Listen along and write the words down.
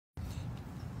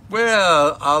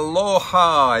Well,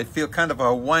 aloha. I feel kind of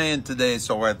Hawaiian today,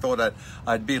 so I thought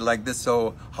I'd be like this.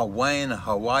 So Hawaiian,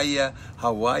 Hawaii.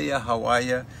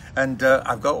 And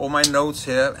I've got all my notes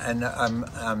here, and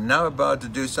I'm now about to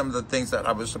do some of the things that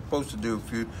I was supposed to do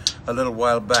a little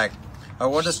while back. I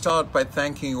want to start by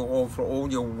thanking you all for all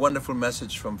your wonderful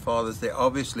message from Father's Day.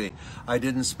 Obviously, I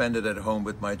didn't spend it at home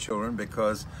with my children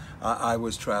because I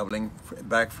was traveling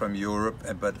back from Europe,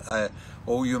 but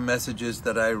all your messages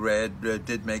that I read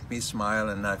did make me smile,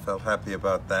 and I felt happy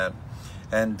about that.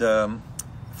 And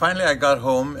finally, I got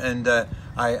home, and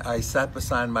I sat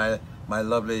beside my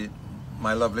lovely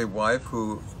wife,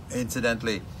 who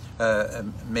incidentally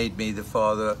made me the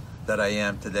father that I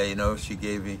am today. You know, she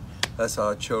gave us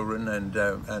our children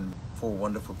and 4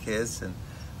 wonderful kids, and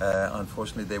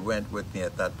unfortunately they went with me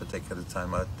at that particular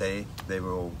time. They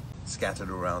were all scattered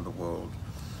around the world.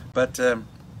 But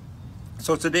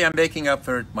so today I'm making up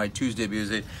for my Tuesday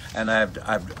music, and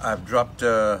I've dropped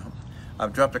a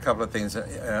couple of things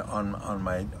on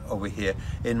my over here.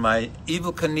 In my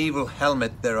Evel Knievel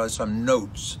helmet there are some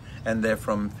notes, and they're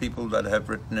from people that have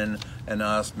written in and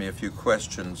asked me a few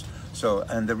questions. So,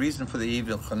 and the reason for the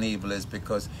Evel Knievel is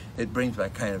because it brings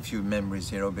back kind of a few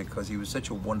memories, you know, because he was such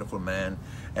a wonderful man,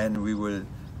 and we were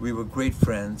great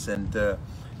friends, and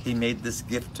he made this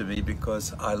gift to me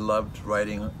because I loved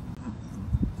riding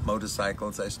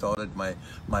motorcycles. I started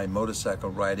my motorcycle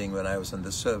riding when I was in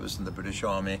the service in the British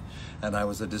Army, and I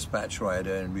was a dispatch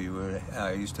rider, and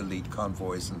I used to lead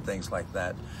convoys and things like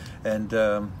that, and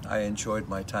I enjoyed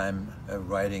my time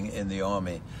riding in the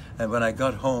Army. And when I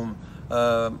got home,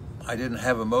 I didn't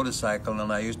have a motorcycle,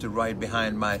 and I used to ride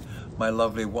behind my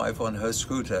lovely wife on her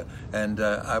scooter, and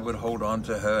I would hold on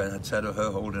to her, and instead of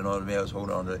her holding on to me, I was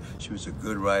holding on to her. She was a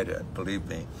good rider, believe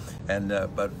me. And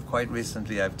but quite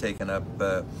recently I've taken up,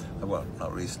 well,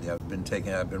 not recently,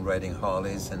 I've been riding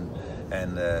Harleys, and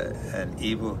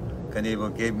Evel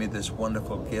Knievel gave me this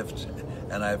wonderful gift,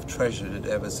 and I've treasured it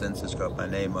ever since. It's got my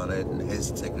name on it and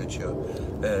his signature,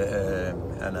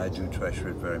 and I do treasure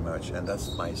it very much. And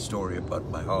that's my story about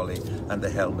my Harley and the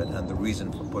helmet, and the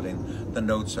reason for putting the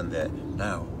notes in there.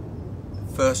 Now,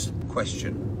 first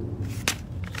question.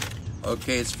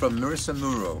 Okay, it's from Marissa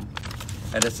Muro,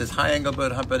 and it says, "Hi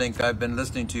Engelbert Humperdinck, I've been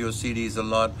listening to your CDs a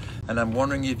lot, and I'm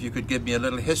wondering if you could give me a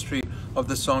little history of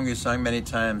the song you sang many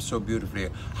times so beautifully,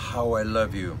 How I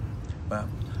Love You." Well,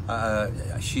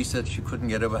 she said she couldn't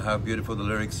get over how beautiful the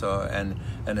lyrics are, and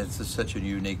it's such a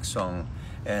unique song.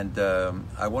 And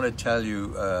I want to tell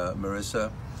you,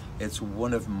 Marissa, it's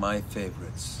one of my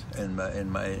favorites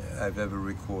I've ever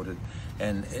recorded,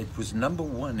 and it was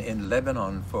 #1 in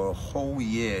Lebanon for a whole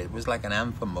year. It was like an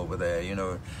anthem over there, you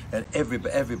know, and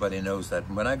everybody knows that.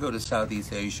 And when I go to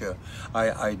Southeast Asia,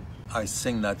 I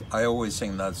sing that. I always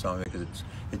sing that song because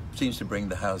it seems to bring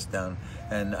the house down,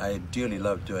 and I dearly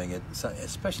love doing it,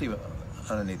 especially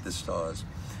underneath the stars.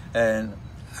 And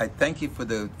I thank you for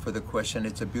the question.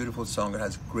 It's a beautiful song. It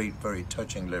has great, very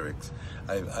touching lyrics,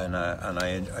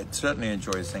 I certainly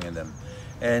enjoy singing them.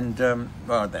 And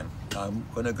well, then I'm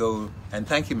going to go and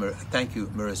thank you,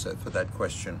 Marissa, for that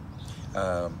question.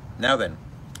 Now then,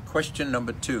 question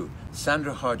number 2,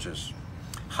 Sandra Hodges.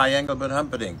 "Hi Engelbert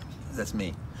Humperdinck," that's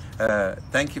me.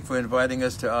 "Thank you for inviting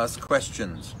us to ask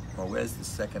questions." Well, where's the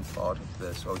second part of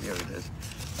this? Oh, here it is.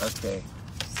 Okay,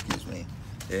 excuse me.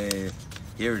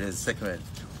 Here it is, second one.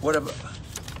 What about,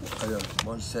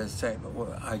 what says,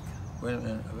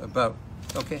 about,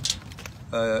 okay.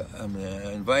 I'm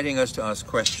inviting us to ask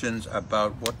questions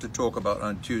about what to talk about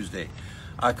on Tuesday.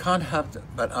 I can't help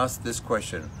but ask this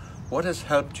question. What has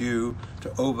helped you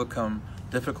to overcome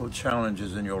difficult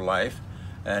challenges in your life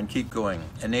and keep going,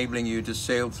 enabling you to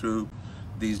sail through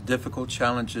these difficult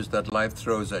challenges that life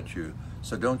throws at you?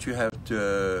 So don't you have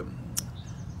to,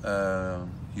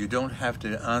 you don't have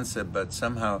to answer, but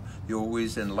somehow you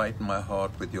always enlighten my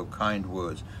heart with your kind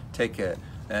words. Take care.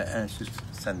 And she's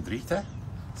Sandrita?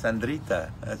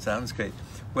 Sandrita, that sounds great.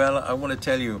 Well, I want to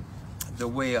tell you the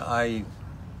way I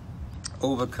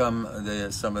overcome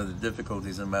some of the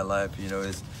difficulties in my life, you know,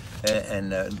 is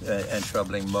and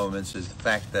troubling moments, is the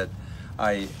fact that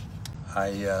I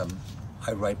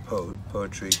write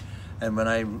poetry, and when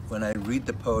I read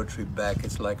the poetry back,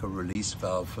 it's like a release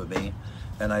valve for me,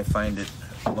 and I find it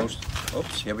most.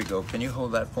 Oops, here we go. Can you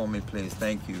hold that for me, please?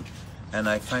 Thank you. And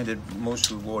I find it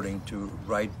most rewarding to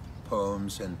write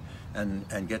poems and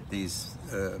get these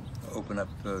open up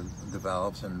the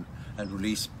valves and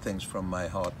release things from my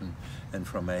heart and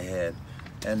from my head.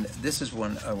 And this is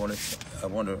one I want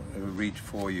to read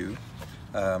for you.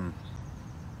 And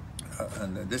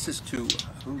this is to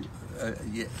who?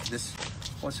 Yeah, this,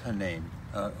 what's her name?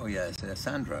 Oh yes,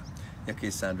 Sandra.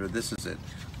 Okay, Sandra, this is it.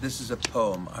 This is a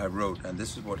poem I wrote, and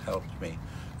this is what helped me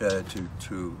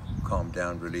to calm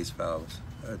down, release valves,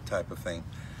 type of thing.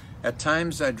 At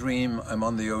times I dream I'm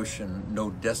on the ocean, no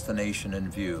destination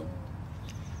in view,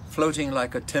 floating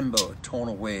like a timber torn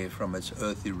away from its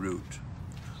earthy root.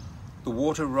 The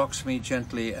water rocks me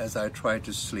gently as I try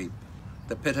to sleep,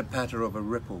 the pitter-patter of a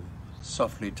ripple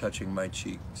softly touching my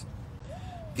cheeks.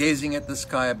 Gazing at the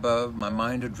sky above, my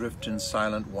mind adrift in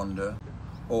silent wonder,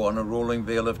 or on a rolling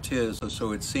veil of tears, or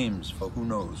so it seems, for who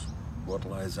knows what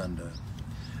lies under.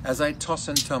 As I toss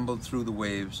and tumble through the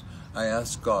waves, I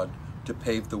ask God to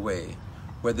pave the way,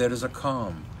 where there is a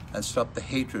calm, and stop the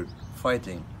hatred,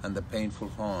 fighting, and the painful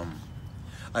harm.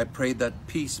 I pray that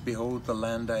peace behold the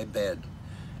land I bed,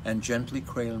 and gently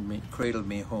cradle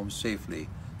me home safely,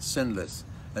 sinless,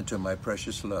 and to my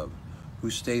precious love, who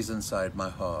stays inside my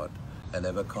heart, and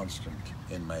ever constant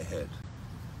in my head.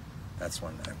 That's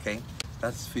one, okay?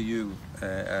 That's for you,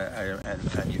 and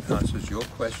it answers your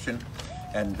question.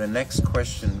 And the next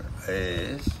question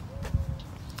is,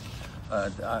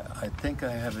 I think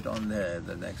I have it on there,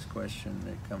 the next question.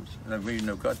 It comes,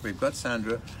 we've got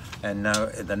Sandra, and now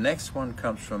the next one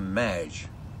comes from Madge,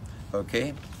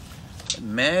 okay?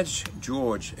 Madge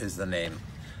George is the name.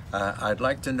 I'd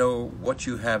like to know what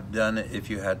you have done if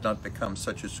you had not become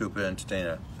such a super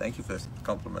entertainer. Thank you for the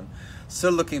compliment.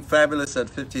 Still looking fabulous at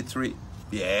 53.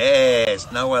 Yes,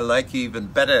 now I like you even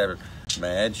better,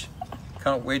 Madge.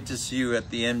 Can't wait to see you at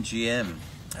the MGM.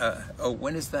 Oh,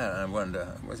 when is that? I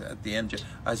wonder. Was it at the MGM?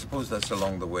 I suppose that's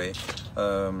along the way.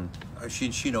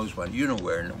 She knows when. You know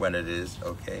when it is.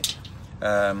 Okay.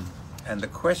 And the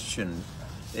question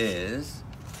is,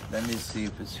 let me see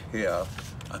if it's here.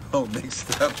 I'm all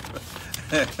mixed up.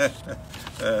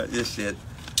 Yes, it.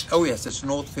 Oh yes, it's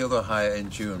Northfield, Ohio in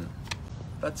June.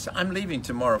 I'm leaving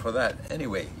tomorrow for that.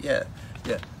 Anyway, yeah.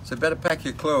 So better pack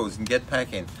your clothes and get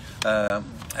packing.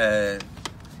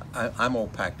 I'm all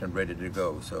packed and ready to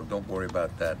go, so don't worry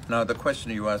about that. Now, the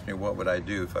question you asked me, what would I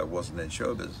do if I wasn't in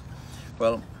showbiz?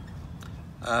 Well,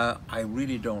 I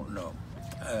really don't know.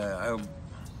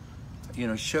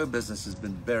 Show business has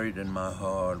been buried in my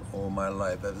heart all my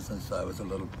life, ever since I was a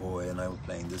little boy and I was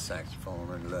playing the saxophone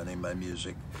and learning my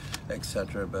music,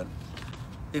 etc. But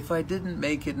if I didn't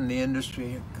make it in the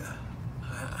industry,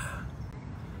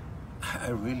 I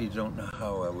really don't know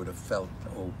how I would have felt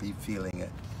or be feeling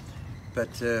it.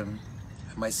 But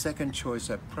my second choice,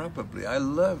 I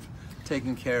love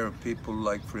taking care of people.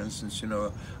 Like, for instance,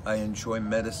 I enjoy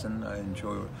medicine. I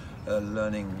enjoy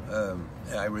learning.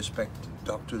 I respect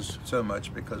doctors so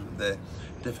much because of their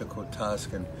difficult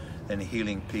task in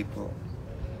healing people.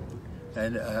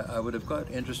 And I would have got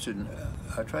interested in,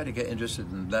 I try to get interested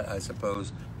in that, I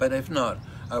suppose. But if not,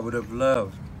 I would have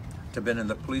loved to have been in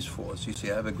the police force. You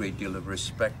see, I have a great deal of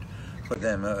respect for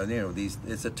them.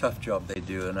 It's a tough job they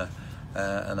do,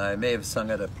 and I may have sung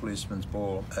at a policeman's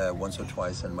ball once or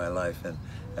twice in my life,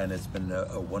 and it's been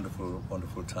a wonderful,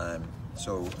 wonderful time.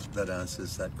 So that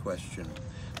answers that question.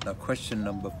 Now, question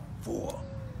number 4.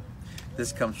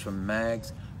 This comes from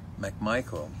Mags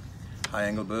McMichael. Hi,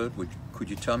 Engelbert. Could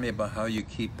you tell me about how you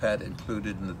keep Pat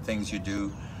included in the things you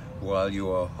do while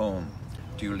you are home?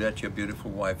 Do you let your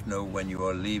beautiful wife know when you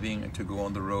are leaving to go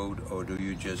on the road, or do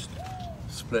you just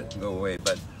split and go away?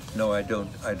 But no, I don't.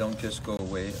 I don't just go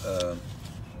away,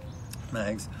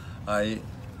 Mags. In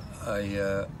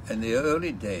the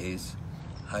early days,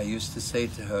 I used to say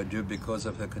to her, because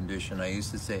of her condition, I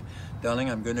used to say,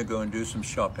 "Darling, I'm going to go and do some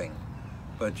shopping."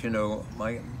 But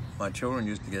my children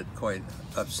used to get quite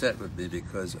upset with me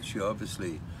because she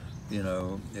obviously,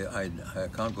 I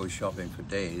can't go shopping for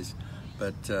days.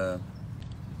 But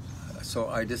so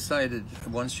I decided,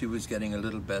 once she was getting a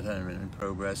little better and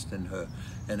progressed in her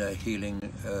healing,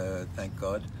 thank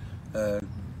God,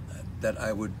 that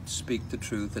I would speak the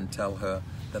truth and tell her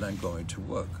that I'm going to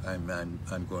work.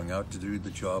 I'm going out to do the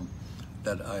job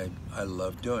that I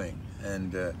love doing.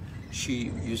 And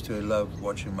she used to love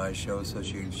watching my show, so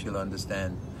she'll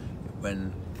understand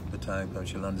when the time comes.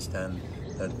 She'll understand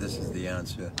that this is the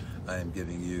answer I am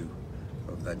giving you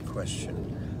of that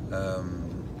question.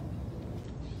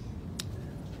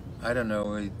 I don't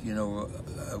know.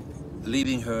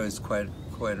 Leaving her is quite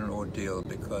an ordeal,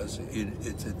 because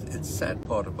it's a sad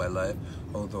part of my life.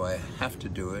 Although I have to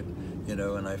do it,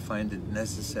 and I find it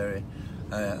necessary.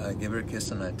 I give her a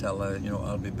kiss and I tell her,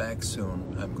 I'll be back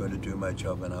soon. I'm going to do my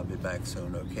job and I'll be back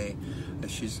soon, okay?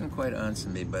 She doesn't quite answer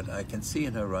me, but I can see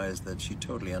in her eyes that she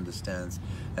totally understands.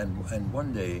 And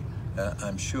one day,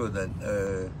 I'm sure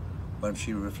that when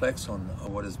she reflects on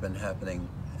what has been happening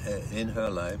in her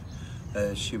life,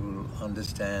 she will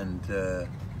understand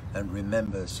and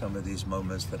remember some of these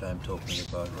moments that I'm talking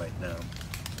about right now.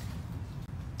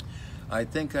 I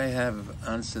think I have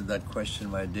answered that question,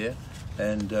 my dear,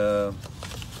 and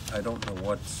I don't know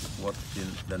what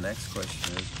the next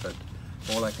question is, but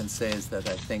all I can say is that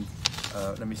I think,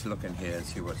 let me look in here and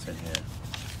see what's in here.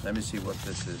 Let me see what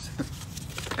this is.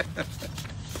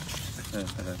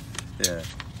 Yeah.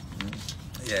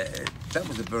 Yeah, that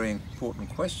was a very important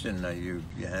question you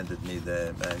handed me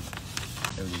there, man.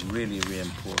 It was really, really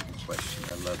important question.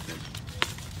 I loved it.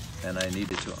 And I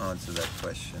needed to answer that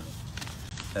question.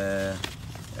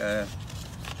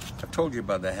 I've told you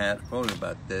about the hat, I've told you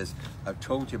about this, I've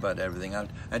told you about everything else.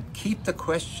 And keep the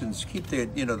questions, keep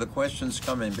the questions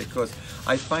coming, because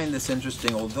I find this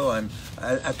interesting, although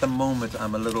at the moment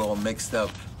I'm a little all mixed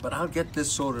up, but I'll get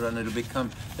this sorted and it'll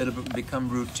become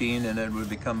routine, and it will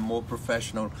become more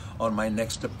professional on my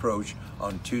next approach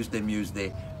on Tuesday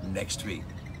Museday next week.